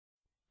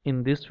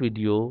In this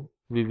video,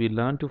 we will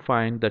learn to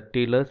find the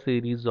Taylor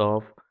series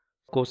of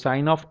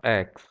cosine of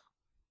x.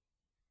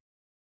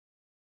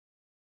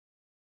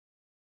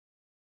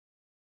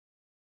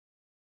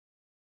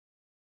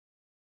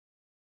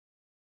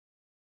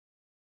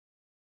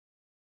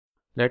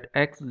 Let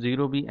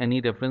x0 be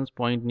any reference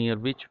point near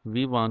which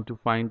we want to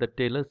find the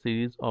Taylor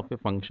series of a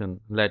function.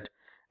 Let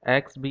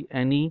x be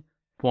any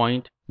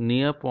point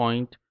near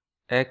point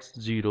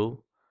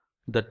x0.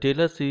 The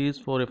Taylor series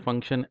for a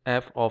function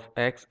f of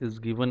x is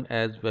given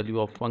as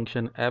value of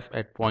function f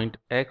at point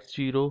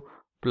x0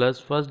 plus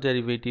first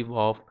derivative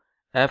of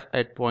f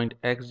at point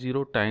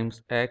x0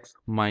 times x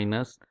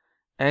minus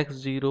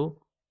x0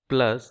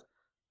 plus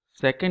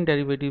second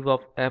derivative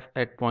of f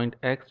at point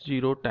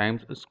x0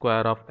 times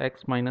square of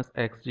x minus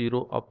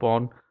x0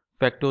 upon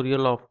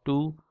factorial of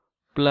 2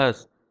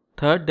 plus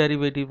third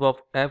derivative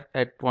of f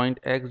at point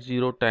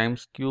x0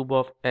 times cube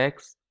of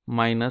x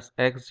minus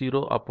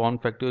x0 upon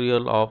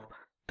factorial of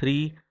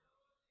 3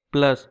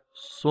 plus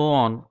so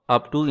on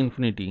up to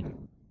infinity.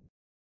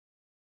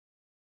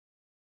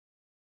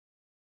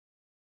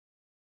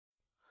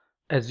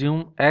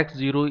 Assume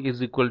x0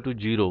 is equal to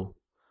 0.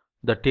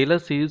 The Taylor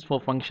series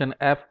for function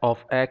f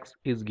of x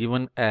is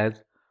given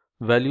as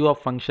value of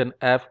function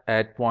f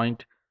at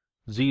point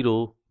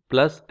 0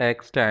 plus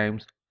x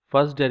times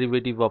first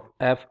derivative of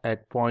f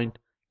at point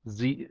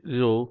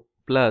 0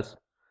 plus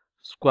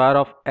square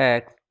of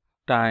x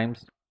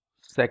times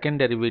second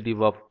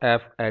derivative of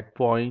f at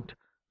point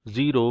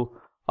 0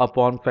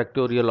 upon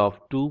factorial of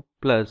 2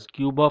 plus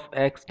cube of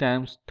x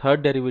times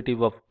third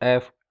derivative of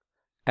f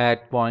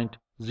at point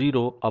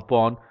 0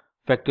 upon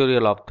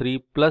factorial of 3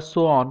 plus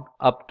so on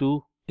up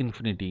to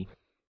infinity.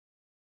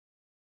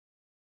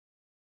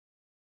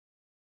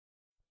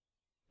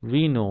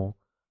 We know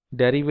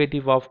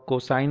derivative of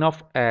cosine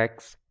of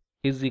x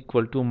is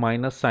equal to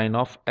minus sine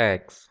of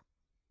x.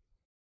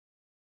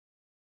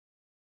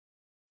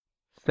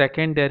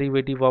 Second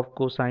derivative of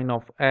cosine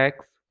of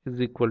x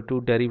is equal to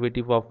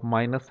derivative of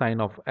minus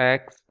sine of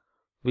x,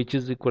 which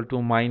is equal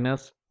to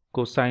minus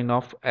cosine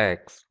of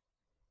x.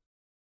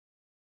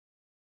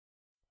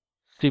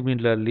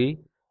 Similarly,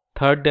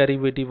 third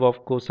derivative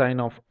of cosine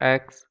of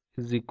x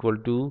is equal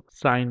to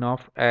sine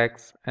of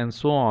x, and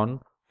so on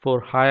for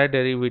higher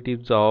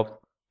derivatives of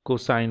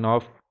cosine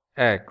of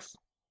x.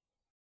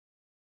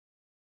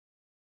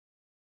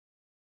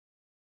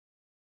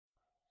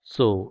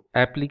 So,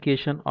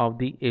 application of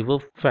the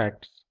above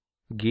facts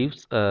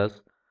gives us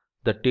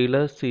the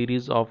Taylor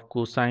series of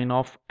cosine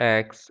of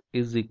x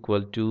is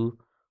equal to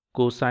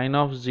cosine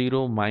of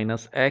 0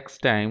 minus x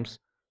times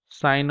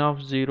sine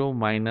of 0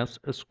 minus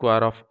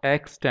square of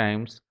x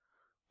times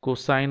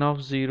cosine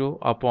of 0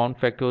 upon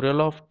factorial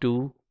of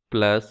 2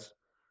 plus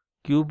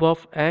cube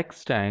of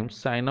x times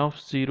sine of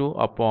 0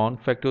 upon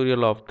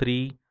factorial of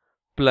 3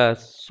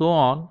 plus so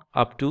on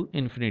up to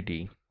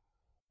infinity.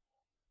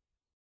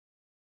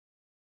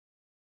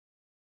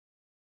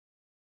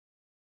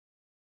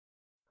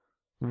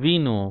 We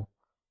know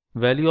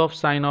value of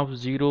sine of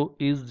 0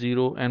 is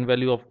 0 and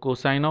value of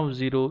cosine of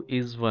 0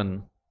 is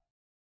 1.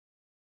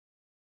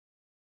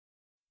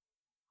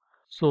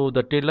 So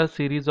the Taylor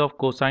series of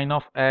cosine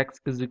of x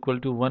is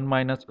equal to 1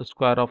 minus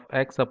square of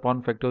x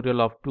upon factorial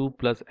of 2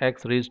 plus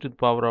x raised to the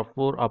power of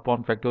 4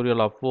 upon factorial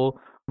of 4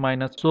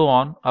 minus so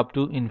on up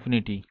to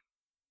infinity.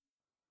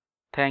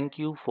 Thank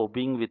you for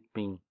being with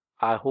me.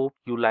 I hope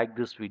you like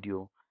this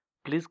video.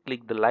 Please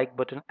click the like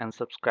button and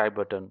subscribe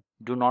button.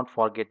 Do not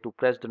forget to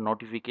press the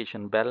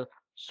notification bell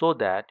so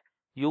that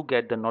you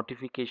get the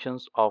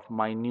notifications of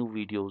my new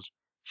videos.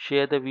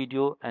 Share the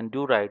video and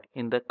do write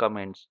in the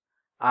comments.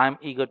 I am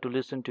eager to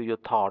listen to your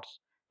thoughts.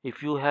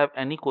 If you have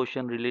any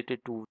question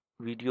related to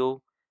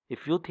video,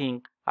 if you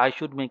think I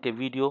should make a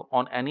video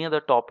on any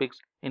other topics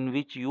in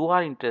which you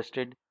are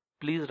interested,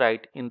 please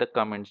write in the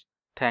comments.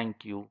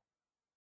 Thank you.